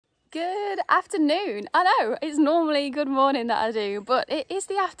Good afternoon. I know it's normally good morning that I do, but it is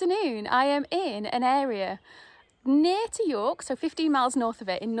the afternoon. I am in an area near to York, so 15 miles north of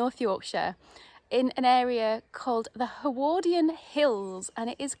it in North Yorkshire, in an area called the Howardian Hills, and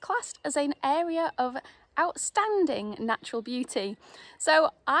it is classed as an area of outstanding natural beauty.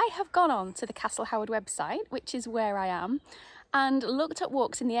 So I have gone on to the Castle Howard website, which is where I am, and looked at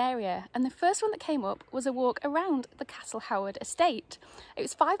walks in the area, and the first one that came up was a walk around the Castle Howard estate. It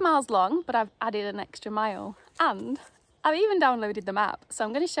was 5 miles long, but I've added an extra mile, and I've even downloaded the map, so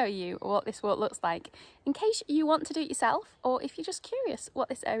I'm going to show you what this walk looks like in case you want to do it yourself, or if you're just curious what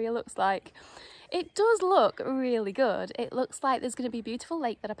this area looks like. It does look really good. It looks like there's going to be a beautiful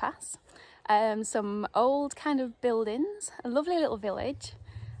lake that I pass, some old kind of buildings, a lovely little village,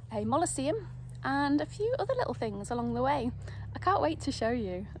 a Mausoleum, and a few other little things along the way. I can't wait to show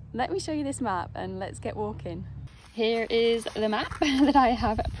you. Let me show you this map and let's get walking. Here is the map that I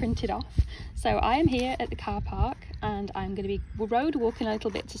have printed off. So I am here at the car park and I'm going to be road walking a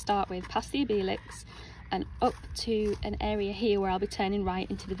little bit to start with, past the Obelix and up to an area here where I'll be turning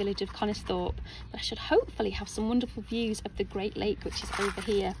right into the village of Coneysthorpe. But I should hopefully have some wonderful views of the Great Lake, which is over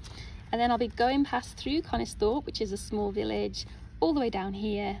here. And then I'll be going past through Coneysthorpe, which is a small village, all the way down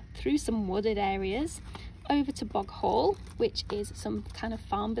here through some wooded areas, over to Bog Hall, which is some kind of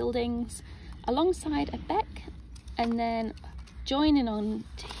farm buildings, alongside a beck, and then joining on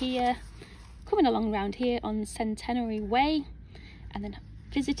to here, coming along round here on Centenary Way, and then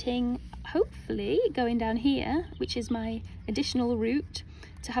visiting, hopefully going down here, which is my additional route,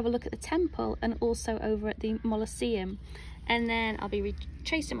 to have a look at the temple and also over at the Mausoleum. And then I'll be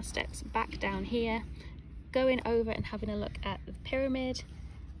retracing my steps back down here, going over and having a look at the pyramid,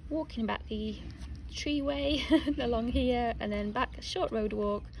 walking back the treeway along here, and then back a short road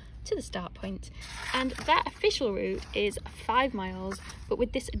walk to the start point. And that official route is 5 miles, but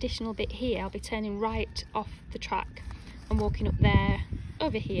with this additional bit here I'll be turning right off the track and walking up there,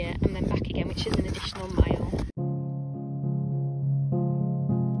 over here, and then back again, which is an additional mile.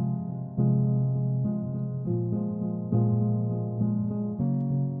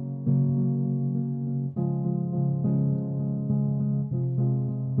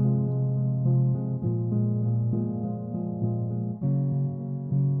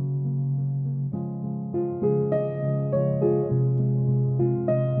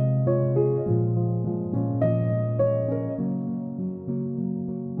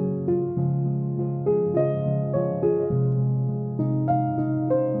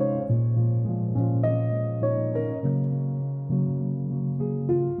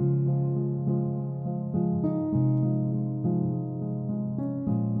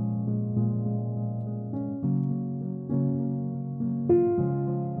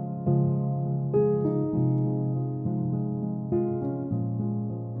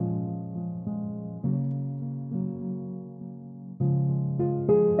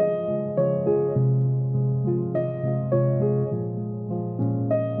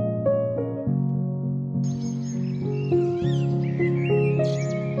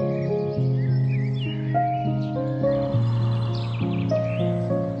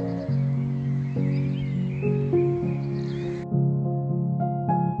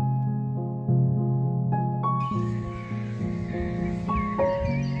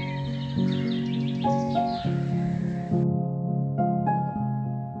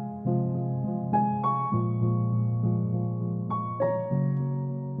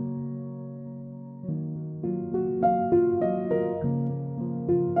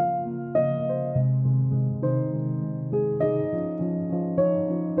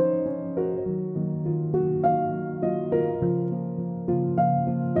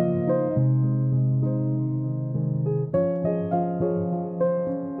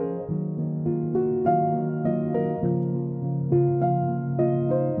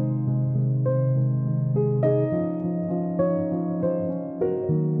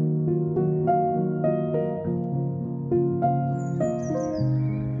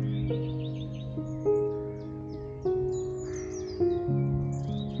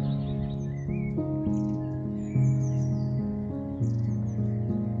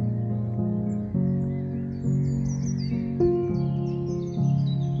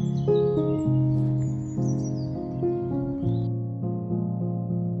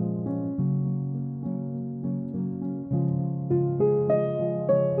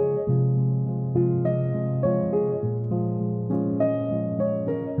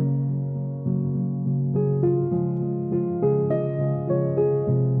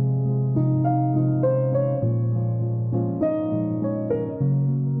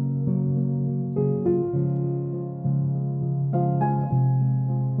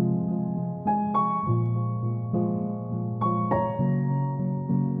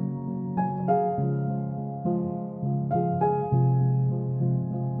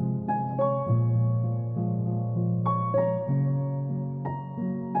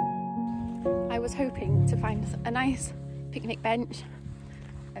 was hoping to find a nice picnic bench,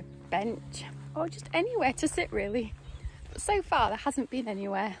 or just anywhere to sit really. But so far there hasn't been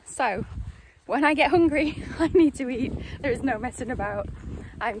anywhere. So when I get hungry, I need to eat. There is no messing about.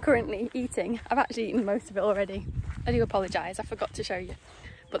 I'm currently eating. I've actually eaten most of it already. I do apologise, I forgot to show you.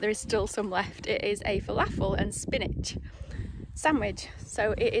 But there is still some left. It is a falafel and spinach sandwich.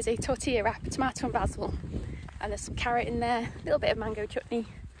 So it is a tortilla wrap, tomato and basil. And there's some carrot in there, a little bit of mango chutney.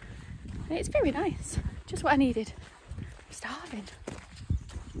 And it's very nice. Just what I needed. I'm starving.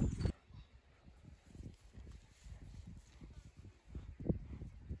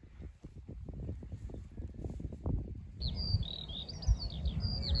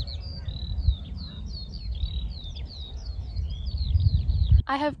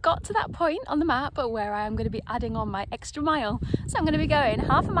 I have got to that point on the map where I am going to be adding on my extra mile. So I'm going to be going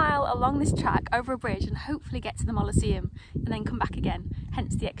half a mile along this track over a bridge and hopefully get to the Mausoleum and then come back again,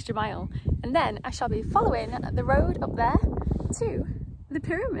 hence the extra mile. And then I shall be following the road up there to the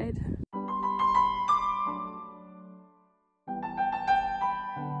pyramid.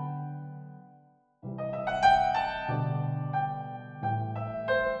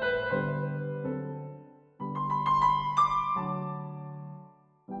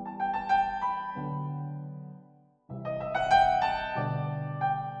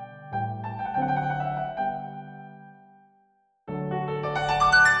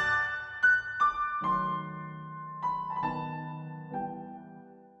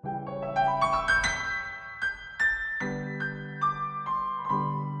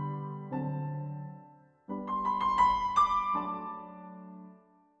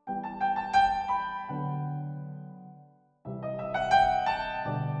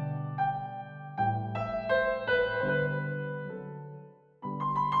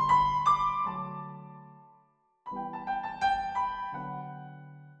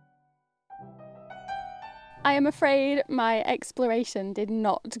 I am afraid my exploration did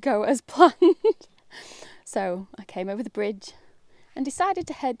not go as planned. So I came over the bridge and decided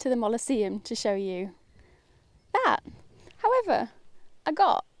to head to the Mausoleum to show you that. However, I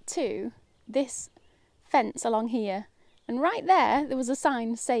got to this fence along here and right there was a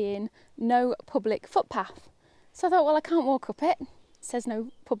sign saying no public footpath. So I thought, well, I can't walk up it. It says no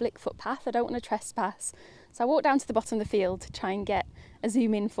public footpath. I don't want to trespass. So I walked down to the bottom of the field to try and get a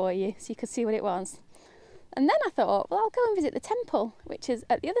zoom in for you so you could see what it was. And then I thought, well, I'll go and visit the temple, which is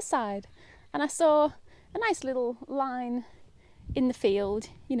at the other side. And I saw a nice little line in the field,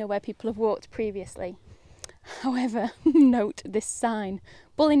 you know, where people have walked previously. However, note this sign,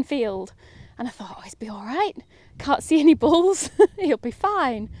 bull in field. And I thought, oh, it'll be all right. Can't see any bulls. It'll be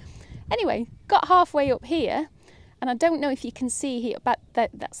fine. Anyway, got halfway up here. And I don't know if you can see here, but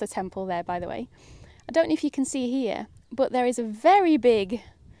that's the temple there, by the way. I don't know if you can see here, but there is a very big,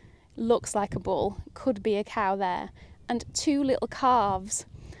 looks like a bull, could be a cow there, and two little calves,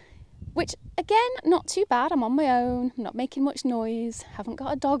 which again, not too bad. I'm on my own, I'm not making much noise, haven't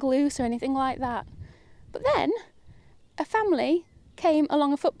got a dog loose or anything like that. But then a family came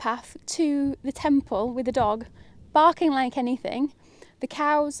along a footpath to the temple with a dog, barking like anything. The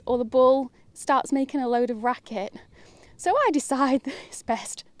cows or the bull starts making a load of racket. So I decide that it's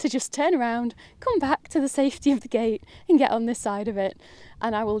best to just turn around, come back to the safety of the gate and get on this side of it.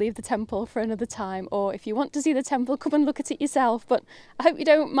 And I will leave the temple for another time. Or if you want to see the temple, come and look at it yourself. But I hope you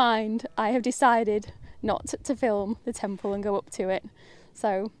don't mind. I have decided not to film the temple and go up to it.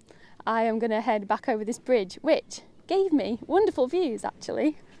 So I am going to head back over this bridge, which gave me wonderful views,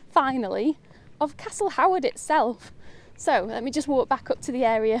 actually, finally, of Castle Howard itself. So let me just walk back up to the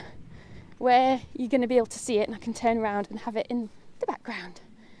area where you're going to be able to see it, and I can turn around and have it in the background.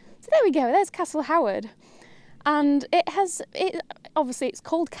 So there we go, there's Castle Howard. And obviously it's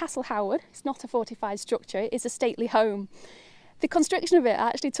called Castle Howard. It's not a fortified structure, it is a stately home. The construction of it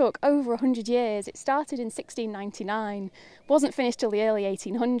actually took over 100 years. It started in 1699, wasn't finished till the early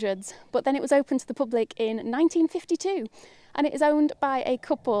 1800s, but then it was opened to the public in 1952. And it is owned by a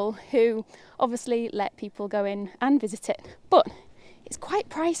couple who obviously let people go in and visit it. But it's quite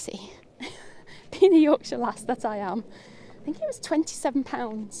pricey. Being a Yorkshire lass that I am, I think it was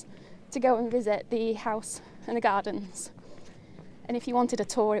 £27 to go and visit the house and the gardens. And if you wanted a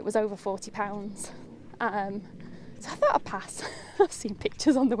tour, it was over £40. So I thought I'd pass. I've seen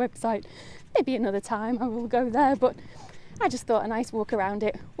pictures on the website. Maybe another time I will go there, but I just thought a nice walk around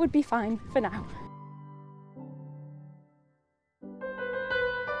it would be fine for now.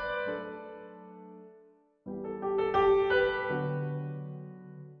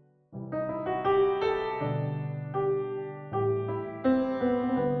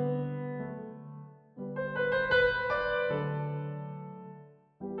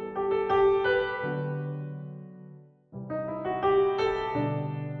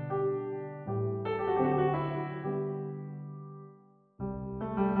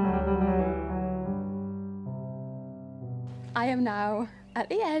 am now at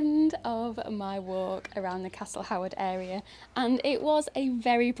the end of my walk around the Castle Howard area, and it was a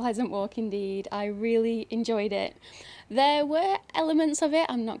very pleasant walk indeed. I really enjoyed it. There were elements of it,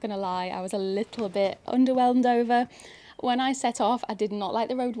 I'm not gonna lie, I was a little bit underwhelmed over. When I set off, I did not like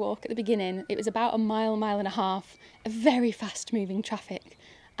the road walk at the beginning. It was about a mile and a half of very fast moving traffic,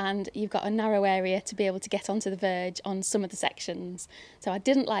 and you've got a narrow area to be able to get onto the verge on some of the sections. So I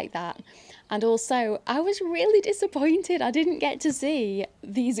didn't like that. And also, I was really disappointed I didn't get to see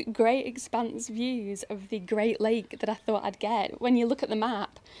these great expanse views of the Great Lake that I thought I'd get. When you look at the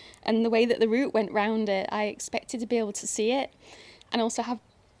map and the way that the route went round it, I expected to be able to see it and also have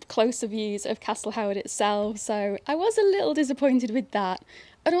closer views of Castle Howard itself. So I was a little disappointed with that.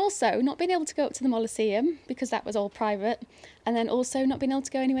 And also not being able to go up to the Mausoleum because that was all private, and then also not being able to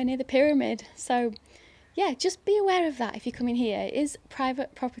go anywhere near the pyramid. So yeah, just be aware of that if you come in here. It is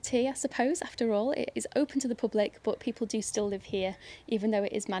private property, I suppose, after all. It is open to the public, but people do still live here, even though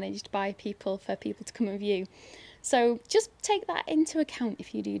it is managed by people for people to come and view. So just take that into account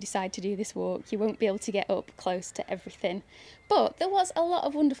if you do decide to do this walk. You won't be able to get up close to everything. But there was a lot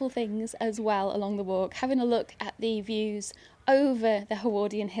of wonderful things as well along the walk. Having a look at the views over the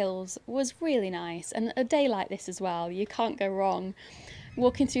Howardian Hills was really nice, and a day like this as well, you can't go wrong.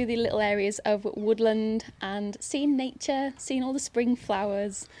 Walking through the little areas of woodland and seeing nature, seeing all the spring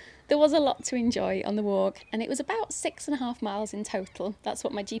flowers. There was a lot to enjoy on the walk, and it was about 6.5 miles in total. That's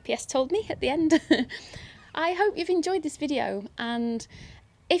what my GPS told me at the end. I hope you've enjoyed this video, and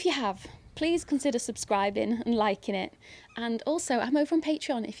if you have, please consider subscribing and liking it. And also, I'm over on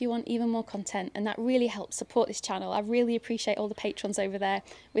Patreon if you want even more content, and that really helps support this channel. I really appreciate all the patrons over there.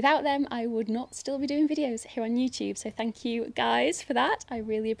 Without them, I would not still be doing videos here on YouTube, so thank you guys for that. I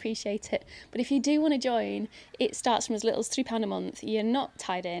really appreciate it. But if you do want to join, it starts from as little as £3 a month. You're not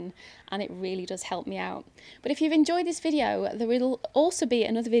tied in, and it really does help me out. But if you've enjoyed this video, there will also be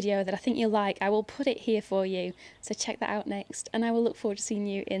another video that I think you'll like. I will put it here for you, so check that out next, and I will look forward to seeing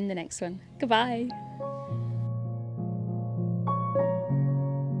you in the next one. Goodbye.